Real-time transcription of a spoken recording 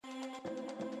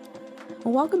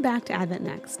Well, welcome back to Advent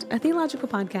Next, a theological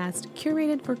podcast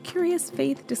curated for curious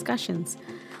faith discussions.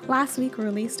 Last week, we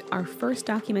released our first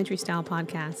documentary-style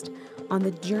podcast on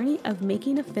the journey of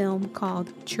making a film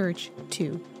called Church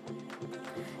 2.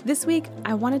 This week,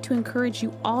 I wanted to encourage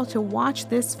you all to watch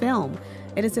this film.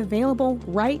 It is available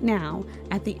right now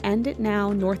at the End It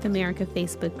Now North America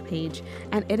Facebook page,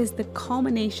 and it is the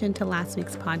culmination to last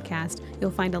week's podcast.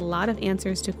 You'll find a lot of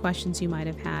answers to questions you might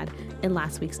have had in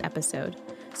last week's episode.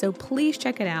 So please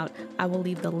check it out. I will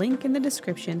leave the link in the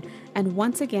description. And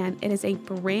once again, it is a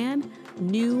brand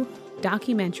new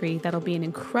documentary that'll be an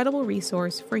incredible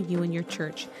resource for you and your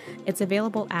church. It's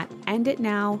available at End It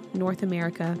Now North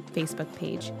America Facebook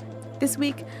page. This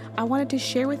week, I wanted to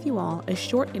share with you all a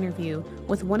short interview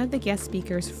with one of the guest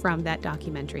speakers from that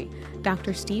documentary,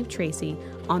 Dr. SteveTracy,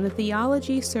 on the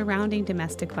theology surrounding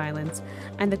domestic violence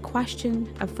and the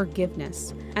question of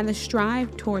forgiveness and the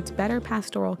strive towards better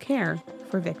pastoral care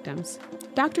for victims.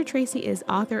 Dr. Tracy is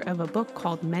author of a book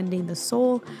called Mending the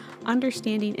Soul,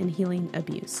 Understanding and Healing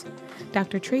Abuse.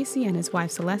 Dr. Tracy and his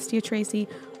wife Celestia Tracy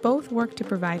both work to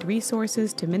provide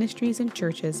resources to ministries and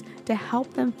churches to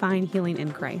help them find healing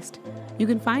in Christ. You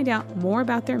can find out more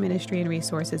about their ministry and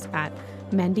resources at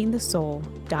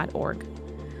mendingthesoul.org.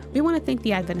 We want to thank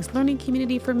the Adventist Learning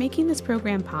Community for making this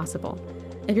program possible.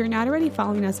 If you're not already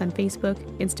following us on Facebook,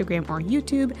 Instagram, or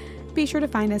YouTube, be sure to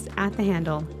find us at the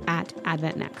handle at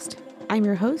Advent Next. I'm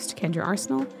your host, Kendra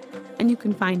Arsenal, and you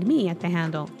can find me at the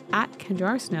handle at Kendra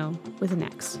Arsenal with an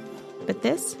X. But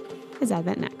this is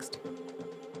Advent Next.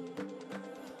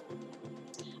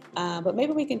 But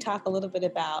maybe we can talk a little bit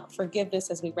about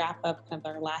forgiveness as we wrap up kind of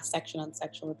our last section on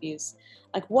sexual abuse.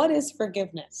 Like, what is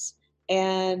forgiveness?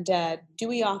 And do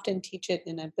we often teach it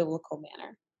in a biblical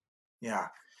manner? Yeah,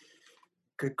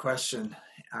 good question.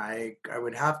 I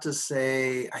would have to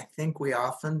say I think we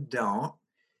often don't.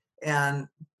 And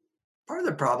part of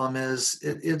the problem is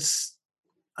it's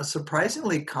a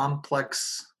surprisingly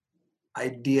complex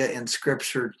idea in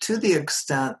Scripture, to the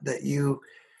extent that you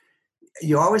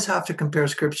always have to compare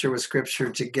Scripture with Scripture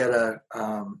to get a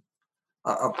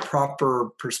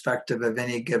proper perspective of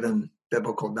any given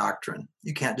biblical doctrine.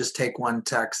 You can't just take one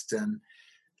text and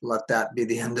let that be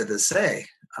the end of the say.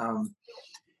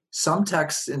 Some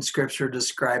texts in Scripture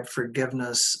describe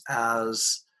forgiveness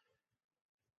as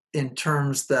in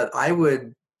terms that I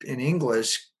would, in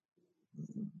English,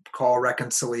 call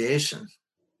reconciliation.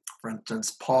 For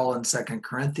instance, Paul in 2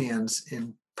 Corinthians,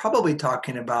 in probably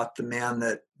talking about the man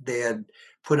that they had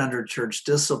put under church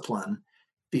discipline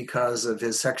because of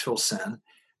his sexual sin,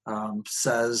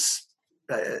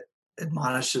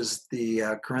 admonishes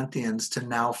the Corinthians to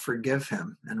now forgive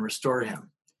him and restore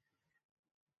him.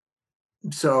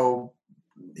 So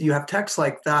you have texts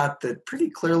like that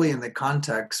pretty clearly in the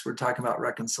context, we're talking about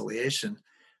reconciliation,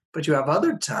 but you have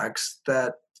other texts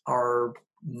that are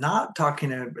not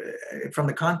talking, from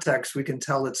the context, we can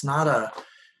tell it's not a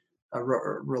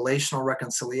relational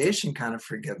reconciliation kind of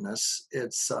forgiveness.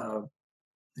 It's,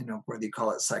 whether you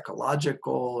call it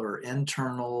psychological or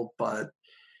internal, but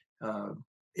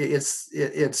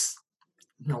it's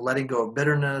letting go of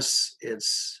bitterness.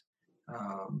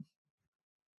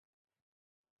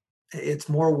 It's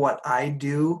more what I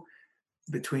do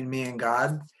between me and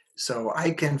God. So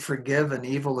I can forgive an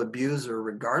evil abuser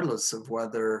regardless of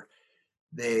whether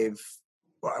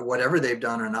whatever they've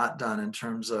done or not done in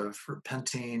terms of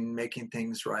repenting, making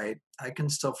things right. I can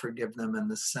still forgive them in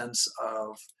the sense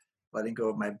of letting go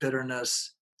of my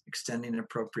bitterness, extending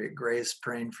appropriate grace,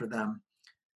 praying for them.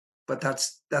 But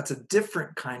that's a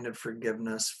different kind of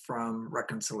forgiveness from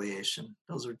reconciliation.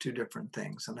 Those are two different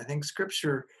things. And I think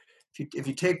Scripture, if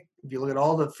you look at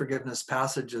all the forgiveness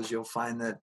passages, you'll find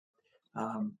that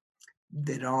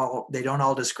they don't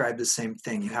all describe the same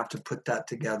thing. You have to put that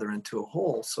together into a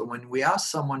whole. So when we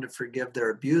ask someone to forgive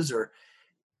their abuser,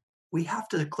 we have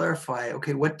to clarify,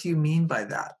 okay, what do you mean by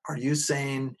that? Are you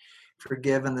saying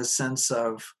forgive in the sense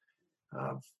of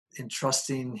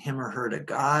entrusting him or her to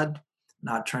God,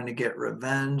 not trying to get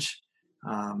revenge,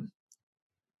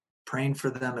 praying for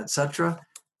them, etc.?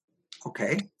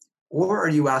 Okay. Or are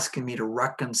you asking me to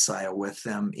reconcile with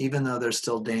them, even though they're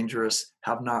still dangerous,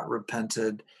 have not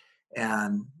repented,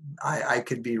 and I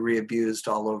could be re-abused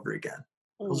all over again?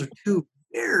 Those are two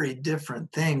very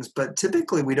different things, but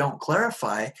typically we don't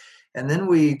clarify. And then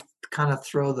we kind of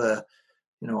throw the,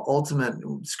 ultimate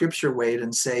Scripture weight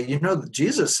and say,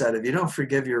 Jesus said, if you don't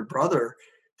forgive your brother,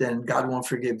 then God won't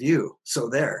forgive you. So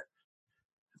there.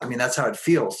 I mean, that's how it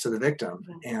feels to the victim.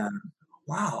 And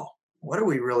wow, what are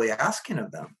we really asking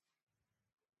of them?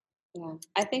 Yeah,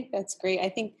 I think that's great. I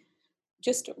think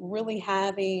just really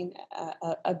having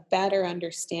a better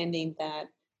understanding that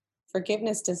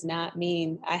Forgiveness does not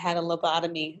mean I had a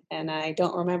lobotomy and I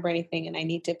don't remember anything and I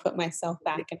need to put myself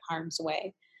back in harm's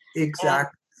way. And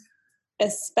Exactly.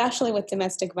 especially with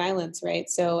domestic violence, right?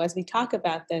 So as we talk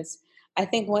about this, I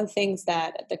think one things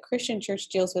that the Christian church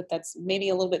deals with that's maybe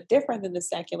a little bit different than the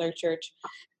secular church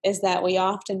is that we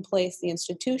often place the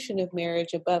institution of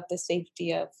marriage above the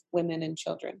safety of women and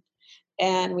children.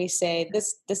 And we say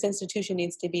this institution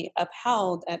needs to be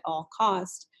upheld at all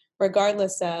costs,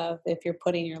 regardless of if you're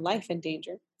putting your life in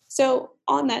danger. So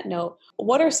on that note,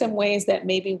 what are some ways that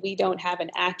maybe we don't have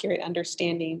an accurate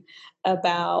understanding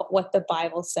about what the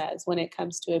Bible says when it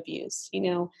comes to abuse?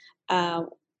 Um,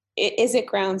 is it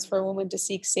grounds for a woman to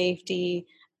seek safety?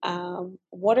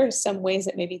 What are some ways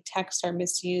that maybe texts are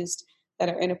misused that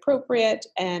are inappropriate,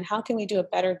 and how can we do a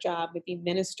better job maybe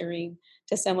ministering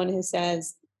to someone who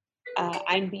says,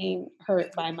 I'm being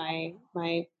hurt by my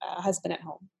husband at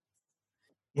home?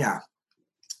 Yeah.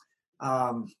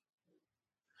 Um,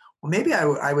 well, maybe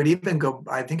I would even go,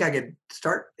 I think I could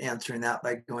start answering that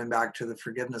by going back to the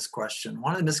forgiveness question.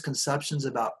 One of the misconceptions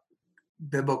about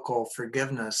biblical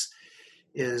forgiveness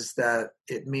is that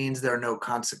it means there are no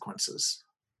consequences.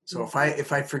 So Mm.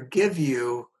 if I forgive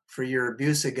you for your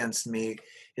abuse against me,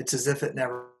 it's as if it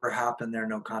never happened. There are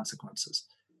no consequences.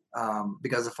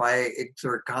 Because if I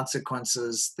exert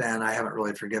consequences, then I haven't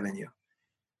really forgiven you.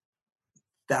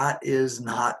 That is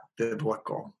not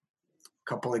biblical. A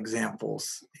couple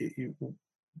examples.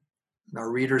 Our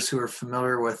readers who are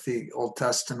familiar with the Old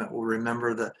Testament will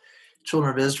remember the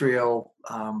children of Israel.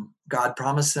 God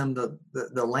promised them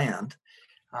the land,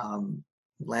 um,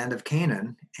 land of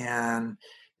Canaan, and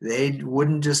they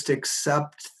wouldn't just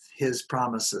accept his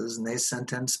promises, and they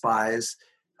sent in spies,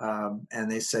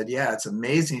 and they said, yeah, it's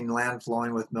amazing land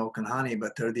flowing with milk and honey,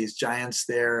 but there are these giants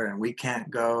there and we can't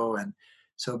go. And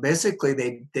so basically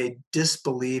they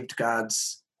disbelieved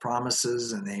God's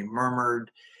promises and they murmured,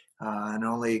 and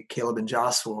only Caleb and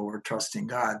Joshua were trusting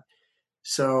God.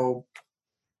 So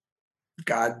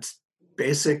God,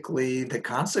 basically the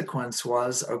consequence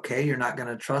was, okay, you're not going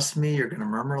to trust me, you're going to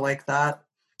murmur like that,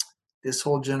 this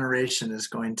whole generation is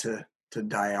going to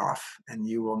die off and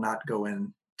you will not go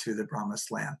into the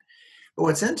promised land. But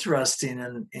what's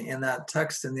interesting in that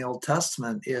text in the Old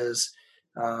Testament is,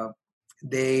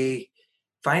 they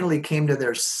finally came to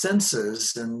their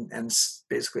senses and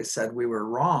basically said we were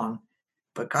wrong,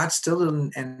 but God still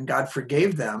didn't, and God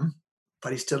forgave them,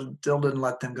 but he still didn't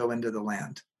let them go into the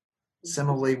land. Mhm.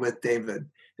 Similarly with David,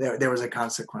 there was a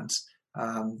consequence.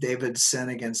 David's sin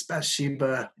against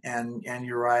Bathsheba and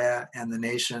Uriah and the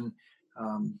nation.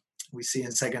 We see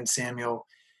in 2 Samuel,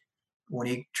 when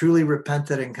he truly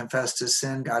repented and confessed his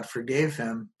sin, God forgave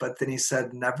him. But then he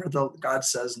said, God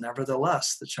says,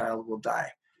 nevertheless, the child will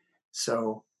die.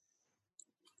 So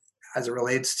as it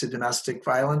relates to domestic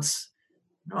violence,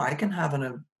 no, I can have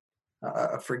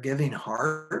a forgiving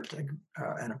heart,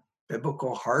 and a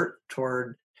biblical heart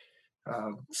toward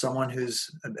someone who's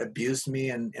abused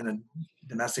me in a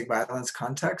domestic violence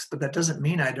context, but that doesn't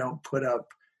mean I don't put up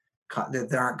that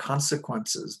there aren't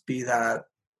consequences, be that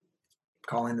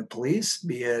calling the police,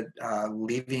 be it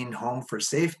leaving home for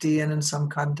safety, and in some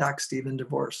context, even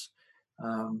divorce.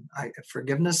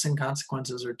 Forgiveness and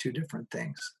consequences are two different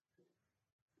things.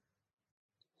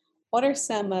 What are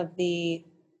some of the,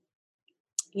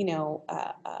 you know,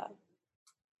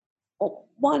 well,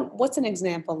 one, what's an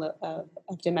example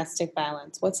of domestic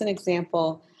violence? What's an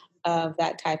example of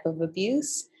that type of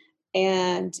abuse?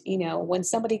 And, when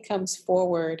somebody comes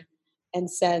forward and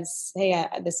says, hey,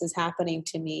 this is happening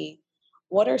to me,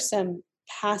 what are some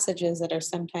passages that are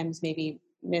sometimes maybe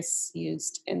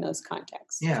misused in those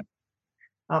contexts? Yeah.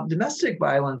 Domestic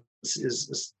violence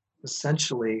is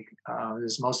essentially,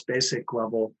 its most basic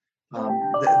level,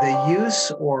 the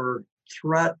use or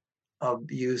threat of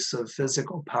use of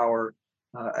physical power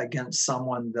against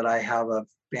someone that I have a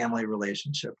family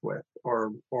relationship with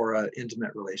or an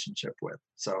intimate relationship with.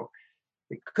 So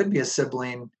it could be a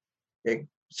sibling. It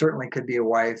certainly could be a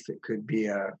wife. It could be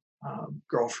a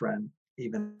girlfriend,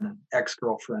 even an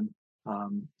ex-girlfriend.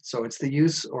 So it's the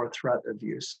use or threat of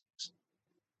use.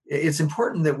 It's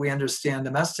important that we understand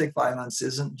domestic violence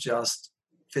isn't just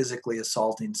physically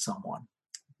assaulting someone.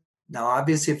 Now,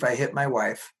 obviously, if I hit my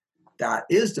wife, that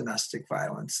is domestic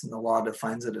violence, and the law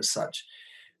defines it as such.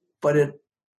 But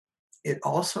it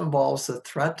also involves the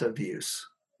threat of use.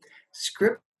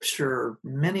 Scripture,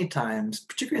 many times,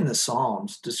 particularly in the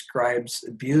Psalms, describes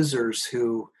abusers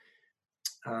who,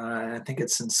 I think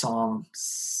it's in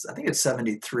I think it's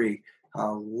 73,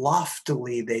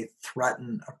 loftily they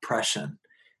threaten oppression.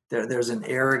 There's an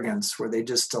arrogance where they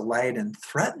just delight in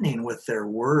threatening with their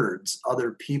words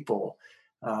other people,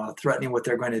 threatening what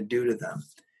they're going to do to them.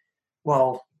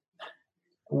 Well,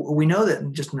 we know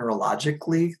that just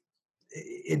neurologically,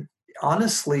 it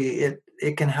honestly,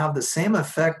 it can have the same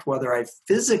effect whether I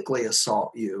physically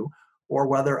assault you or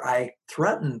whether I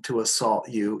threaten to assault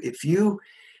you. If you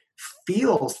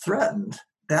feel threatened,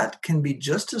 that can be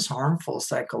just as harmful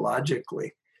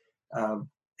psychologically.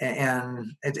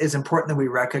 And it's important that we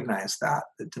recognize that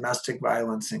domestic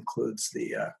violence includes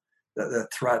the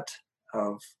threat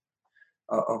of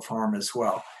harm as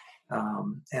well,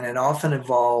 and it often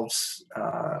involves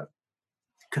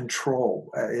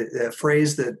control. A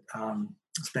phrase that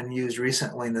has been used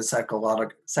recently in the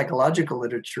psychological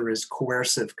literature is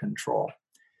coercive control.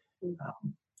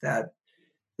 Um, that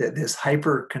this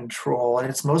hyper control, and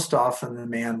it's most often the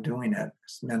man doing it.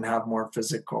 Men have more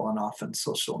physical and often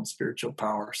social and spiritual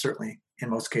power, certainly in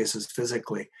most cases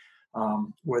physically,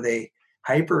 where they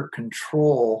hyper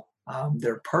control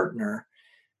their partner.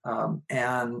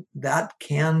 And that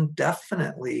can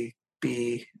definitely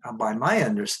be, by my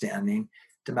understanding,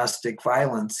 domestic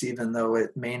violence, even though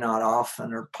it may not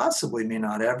often or possibly may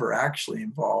not ever actually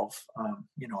involve,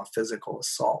 a physical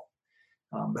assault.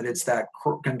 But it's that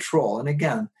control. And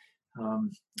again,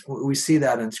 we see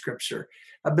that in Scripture.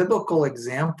 A biblical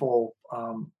example,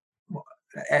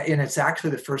 and it's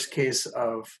actually the first case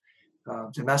of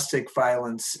domestic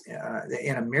violence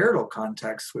in a marital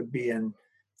context, would be in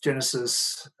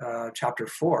Genesis chapter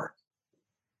 4.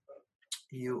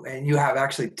 You have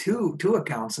actually two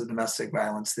accounts of domestic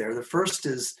violence there. The first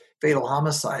is fatal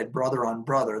homicide, brother on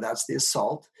brother. That's the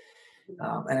assault,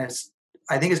 and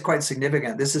I think it's quite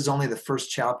significant. This is only the first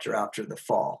chapter after the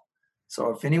fall. So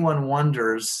if anyone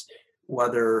wonders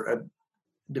whether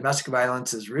domestic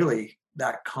violence is really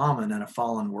that common in a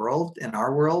fallen world, in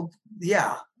our world,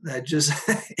 yeah, that just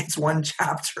it's one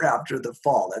chapter after the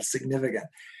fall. That's significant.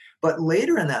 But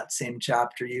later in that same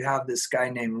chapter, you have this guy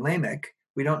named Lamech.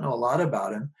 We don't know a lot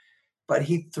about him, but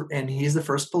and he's the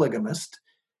first polygamist.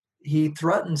 He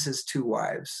threatens his two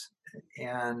wives,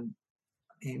 and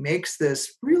he makes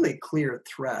this really clear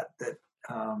threat that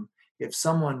if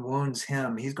someone wounds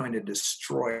him, he's going to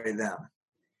destroy them.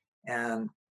 And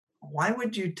why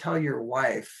would you tell your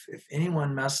wife, if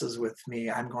anyone messes with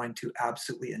me, I'm going to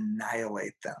absolutely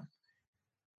annihilate them?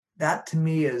 That to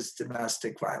me is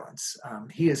domestic violence.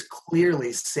 He is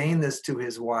clearly saying this to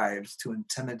his wives to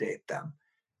intimidate them,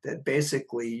 that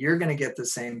basically you're going to get the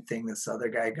same thing this other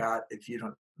guy got if you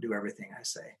don't do everything I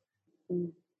say.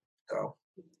 Mm. So,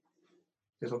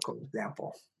 biblical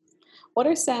example. What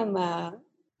are some,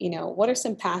 what are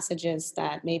some passages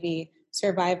that maybe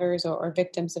survivors or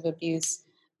victims of abuse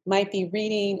might be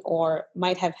reading or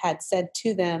might have had said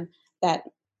to them that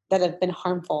have been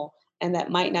harmful and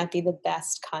that might not be the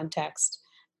best context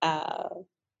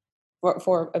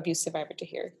for abuse survivor to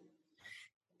hear?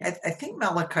 I think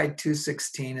Malachi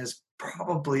 2:16 is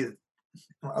probably,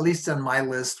 at least on my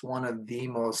list, one of the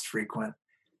most frequent.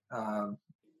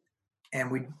 And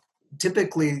we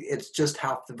typically, it's just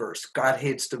half the verse. God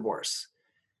hates divorce.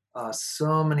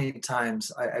 So many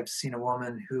times I've seen a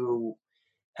woman who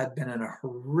had been in a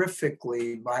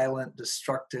horrifically violent,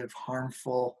 destructive,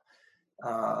 harmful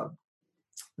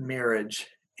marriage,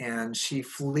 and she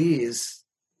flees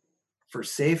for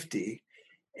safety.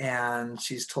 And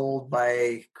she's told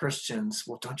by Christians,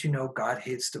 well, don't you know God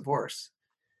hates divorce?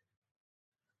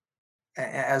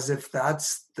 As if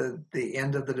that's the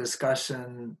end of the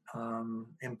discussion,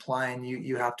 implying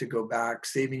you have to go back.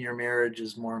 Saving your marriage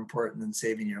is more important than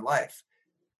saving your life.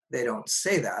 They don't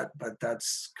say that, but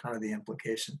that's kind of the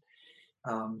implication.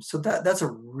 So that's a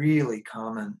really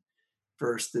common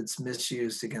verse that's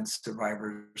misused against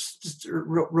survivors. Just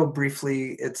real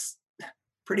briefly, it's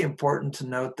pretty important to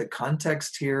note the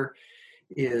context here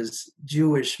is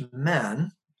Jewish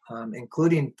men,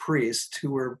 including priests,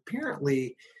 who were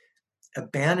apparently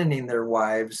abandoning their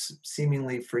wives,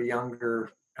 seemingly for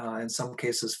younger, in some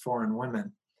cases, foreign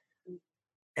women.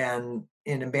 And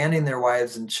in abandoning their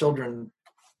wives and children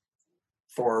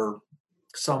for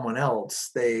someone else,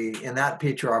 in that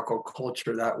patriarchal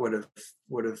culture, that would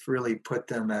have really put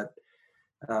them at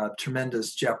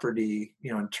tremendous jeopardy,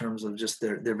 in terms of just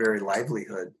their very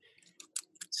livelihood.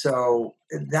 So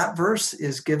that verse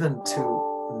is given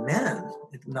to men,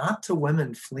 not to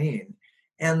women fleeing.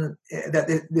 And that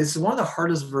this is one of the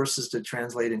hardest verses to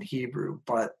translate in Hebrew,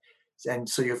 and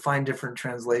so you'll find different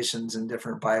translations in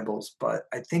different Bibles, but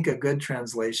I think a good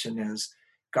translation is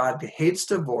God hates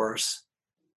divorce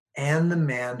and the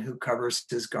man who covers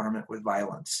his garment with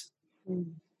violence.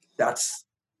 Mm. That's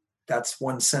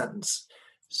one sentence.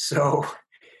 So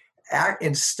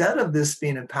instead of this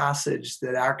being a passage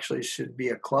that actually should be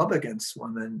a club against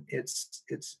women, it's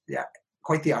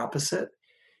quite the opposite.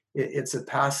 It's a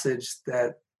passage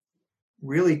that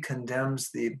really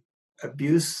condemns the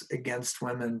abuse against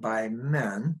women by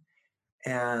men.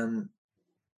 And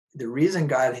the reason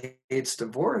God hates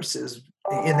divorce is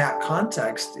in that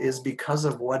context is because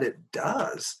of what it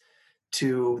does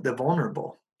to the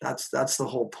vulnerable. That's the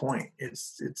whole point.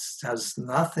 It's has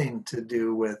nothing to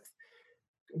do with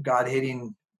God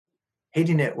hating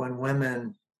it when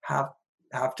women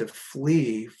have to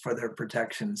flee for their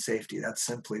protection and safety. That's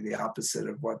simply the opposite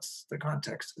of what the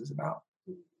context is about.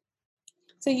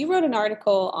 So you wrote an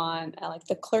article on like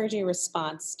the clergy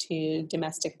response to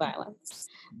domestic violence.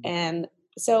 And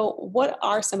so what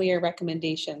are some of your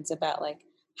recommendations about like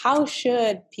how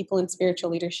should people in spiritual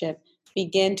leadership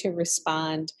begin to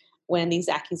respond when these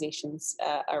accusations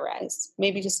arise?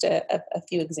 Maybe just a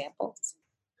few examples.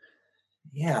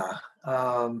 Yeah.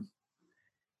 In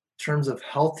terms of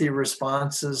healthy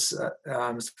responses,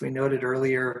 as we noted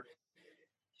earlier,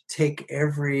 take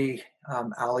every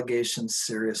allegation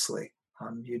seriously.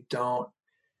 You don't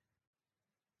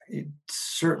you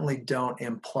certainly don't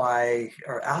imply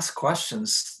or ask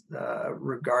questions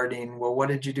regarding, well, what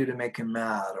did you do to make him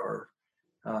mad, or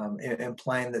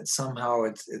implying that somehow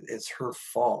it's her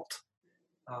fault.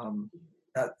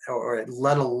 Or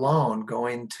let alone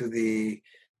going to the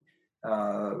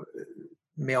uh,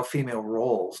 male-female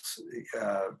roles.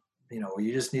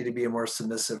 You just need to be a more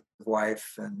submissive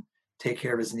wife and take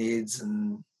care of his needs,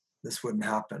 and this wouldn't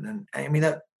happen. And I mean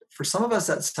that for some of us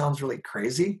that sounds really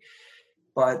crazy,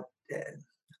 but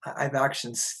I've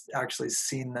actually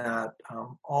seen that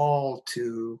all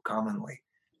too commonly.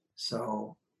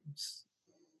 So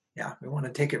yeah, we want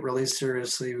to take it really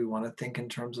seriously. We want to think in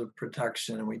terms of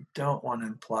protection, and we don't want to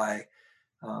imply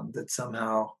that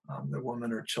somehow the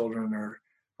woman or children are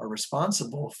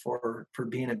responsible for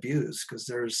being abused, because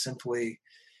there's simply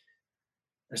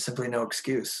no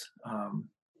excuse.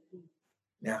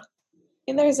 Yeah.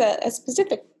 And there's a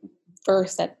specific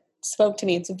verse that spoke to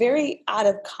me. It's a very out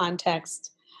of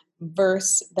context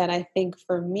verse that I think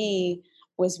for me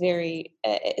was very,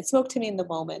 it spoke to me in the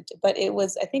moment, but it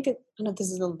was, I don't know if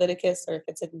this is in Leviticus or if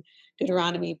it's in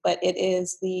Deuteronomy, but it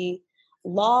is the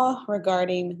law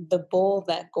regarding the bull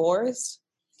that gores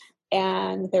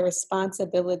and the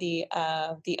responsibility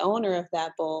of the owner of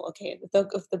that bull. Okay,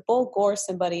 if the bull gores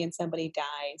somebody and somebody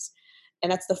dies,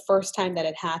 and that's the first time that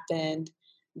it happened,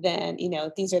 then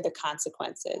these are the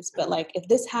consequences. But like if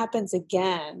this happens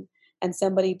again and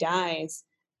somebody dies,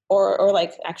 or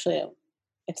like actually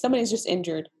if somebody's just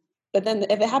injured, but then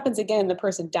if it happens again, the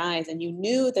person dies, and you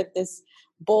knew that this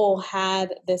bull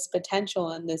had this potential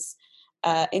and this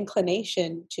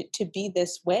inclination to be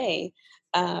this way,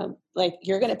 like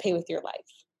you're going to pay with your life.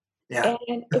 Yeah.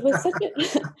 And it was such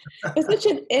it was such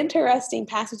an interesting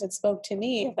passage that spoke to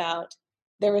me about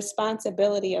the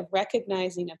responsibility of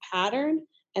recognizing a pattern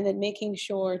and then making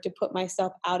sure to put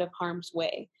myself out of harm's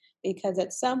way. Because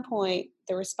at some point,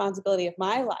 the responsibility of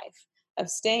my life, of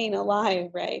staying alive,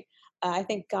 right? I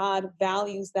think God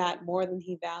values that more than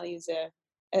he values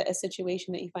a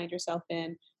situation that you find yourself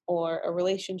in, or a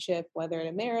relationship, whether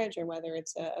it's a marriage or whether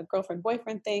it's a girlfriend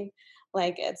boyfriend thing.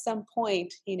 Like at some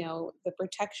point, the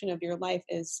protection of your life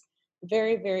is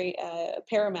very, very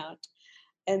paramount.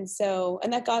 And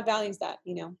that God values that.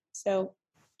 So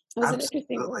it was an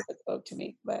interesting Absolutely. verse that spoke to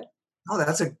me. But Oh,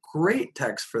 that's a great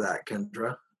text for that,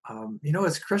 Kendra.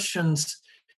 As Christians,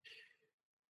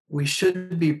 we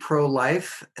should be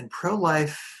pro-life, and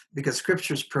pro-life because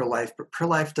Scripture is pro-life, but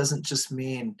pro-life doesn't just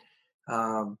mean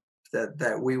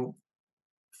that we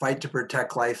fight to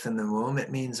protect life in the womb. It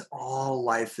means all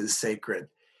life is sacred.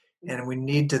 And we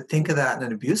need to think of that in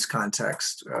an abuse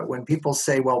context. When people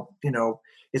say, well,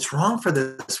 it's wrong for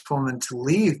this woman to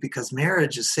leave because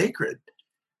marriage is sacred.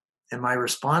 And my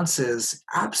response is,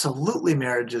 absolutely,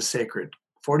 marriage is sacred.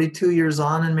 42 years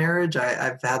on in marriage,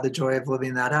 I've had the joy of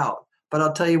living that out. But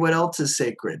I'll tell you what else is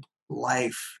sacred: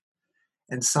 life.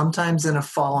 And sometimes in a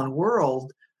fallen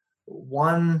world,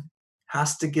 one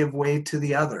has to give way to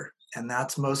the other. And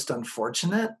that's most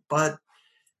unfortunate, but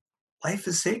life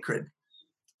is sacred.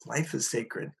 Life is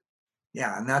sacred.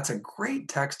 Yeah, and that's a great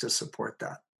text to support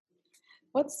that.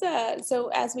 so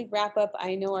as we wrap up,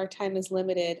 I know our time is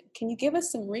limited. Can you give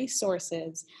us some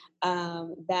resources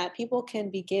that people can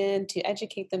begin to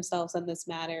educate themselves on this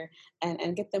matter,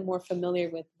 and get them more familiar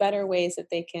with better ways that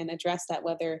they can address that,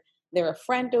 whether they're a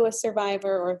friend to a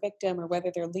survivor or a victim, or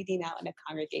whether they're leading out in a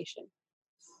congregation?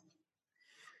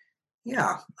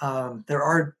 Yeah,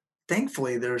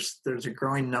 thankfully there's a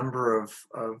growing number of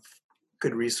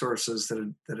good resources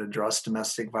that address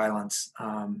domestic violence.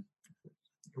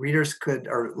 Readers could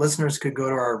or listeners could go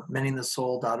to our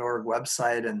mendingthesoul.org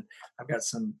website, and I've got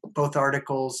both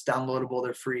articles downloadable,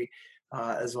 they're free,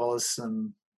 as well as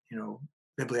some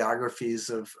bibliographies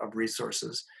of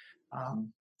resources.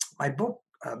 My book,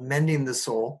 Mending the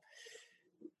Soul,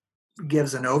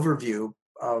 gives an overview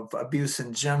of abuse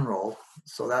in general.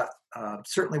 So that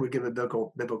certainly would give a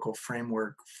biblical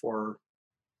framework for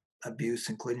abuse,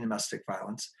 including domestic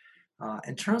violence.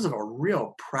 In terms of a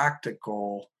real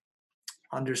practical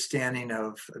understanding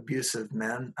of abusive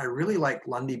men, I really like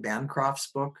Lundy Bancroft's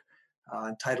book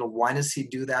entitled Why Does He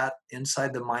Do That?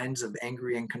 Inside the Minds of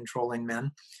Angry and Controlling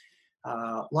Men.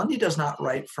 Lundy does not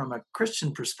write from a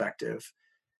Christian perspective,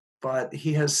 but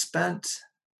he has spent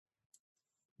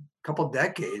a couple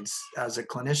decades as a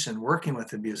clinician working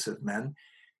with abusive men,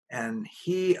 and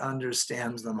he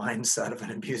understands the mindset of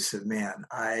an abusive man.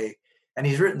 And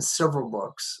he's written several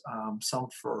books, some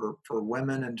for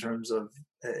women in terms of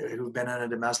who've been in a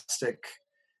domestic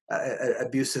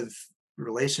abusive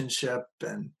relationship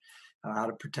and how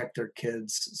to protect their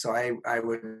kids. So I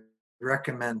would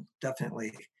recommend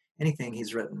definitely anything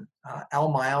he's written. Al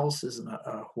Miles is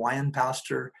a Hawaiian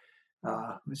pastor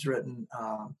who's written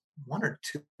one or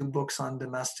two books on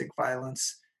domestic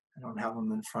violence. I don't have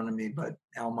them in front of me, but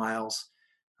Al Miles,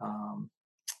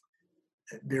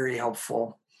 very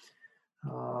helpful.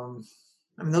 I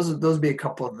mean, those would be a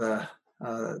couple of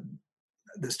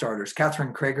the starters.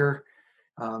 Catherine Krager,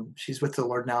 she's with the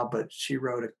Lord now, but she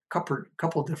wrote a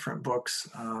couple different books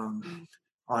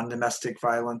on domestic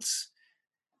violence,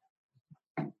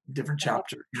 different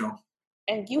chapters,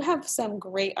 And you have some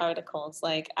great articles.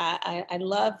 Like I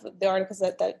love the articles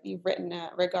that you've written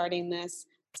regarding this.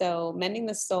 So Mending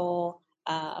the Soul,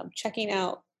 checking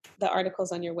out the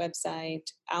articles on your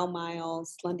website, Al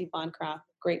Miles, Lundy Bancroft,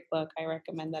 great book. I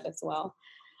recommend that as well.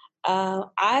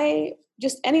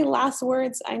 Any last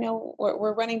words? I know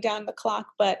we're running down the clock,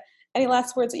 but any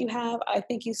last words that you have? I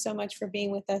thank you so much for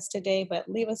being with us today, but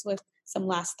leave us with some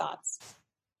last thoughts.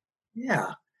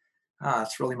 Yeah,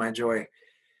 it's really my joy.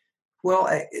 Well,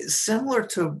 similar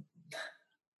to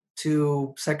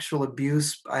sexual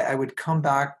abuse, I would come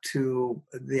back to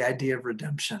the idea of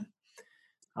redemption.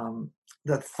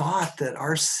 The thought that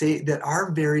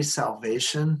our very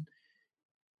salvation,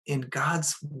 in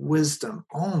God's wisdom,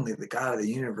 only the God of the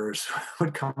universe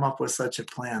would come up with such a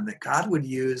plan, that God would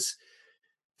use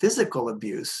physical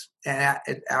abuse, and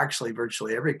actually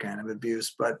virtually every kind of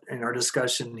abuse, but in our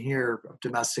discussion here of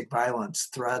domestic violence,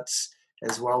 threats,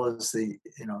 as well as the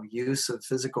use of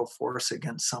physical force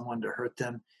against someone to hurt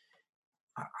them.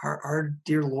 Our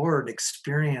dear Lord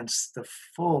experienced the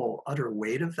full, utter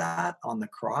weight of that on the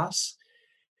cross.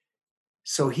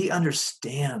 So he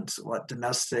understands what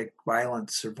domestic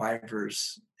violence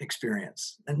survivors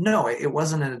experience. And no, it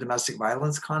wasn't in a domestic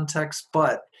violence context,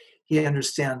 but he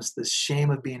understands the shame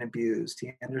of being abused.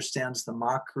 He understands the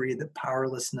mockery, the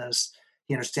powerlessness.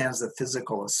 He understands the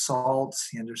physical assaults.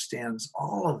 He understands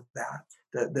all of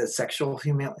that, the sexual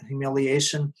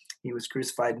humiliation. He was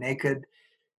crucified naked.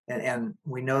 And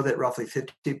we know that roughly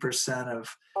 50%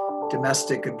 of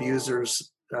domestic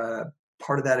abusers,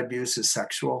 part of that abuse is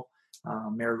sexual.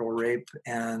 Marital rape.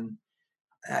 And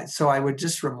so I would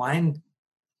just remind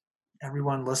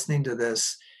everyone listening to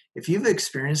this, if you've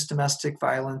experienced domestic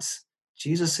violence,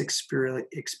 Jesus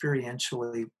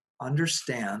experientially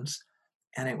understands,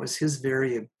 and it was his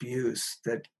very abuse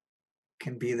that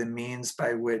can be the means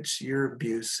by which your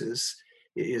abuse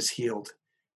is healed.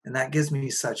 And that gives me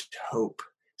such hope.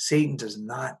 Satan does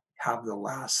not have the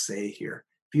last say here.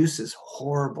 Abuse is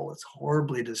horrible. It's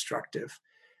horribly destructive.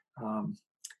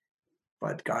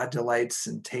 But God delights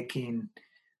in taking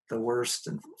the worst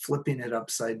and flipping it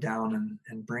upside down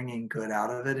and bringing good out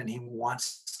of it. And he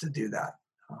wants to do that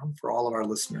for all of our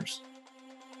listeners.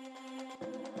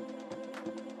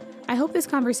 I hope this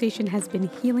conversation has been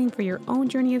healing for your own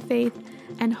journey of faith,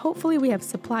 and hopefully we have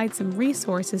supplied some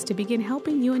resources to begin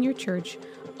helping you and your church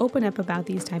open up about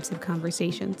these types of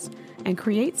conversations and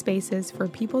create spaces for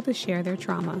people to share their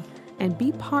trauma and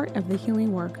be part of the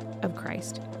healing work of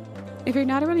Christ. If you're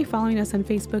not already following us on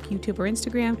Facebook, YouTube, or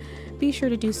Instagram, be sure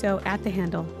to do so at the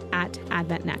handle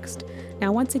 @AdventNext.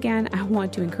 Now, once again, I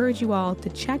want to encourage you all to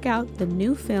check out the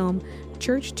new film,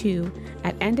 Church 2,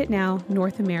 at End It Now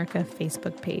North America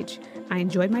Facebook page. I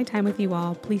enjoyed my time with you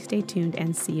all. Please stay tuned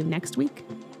and see you next week.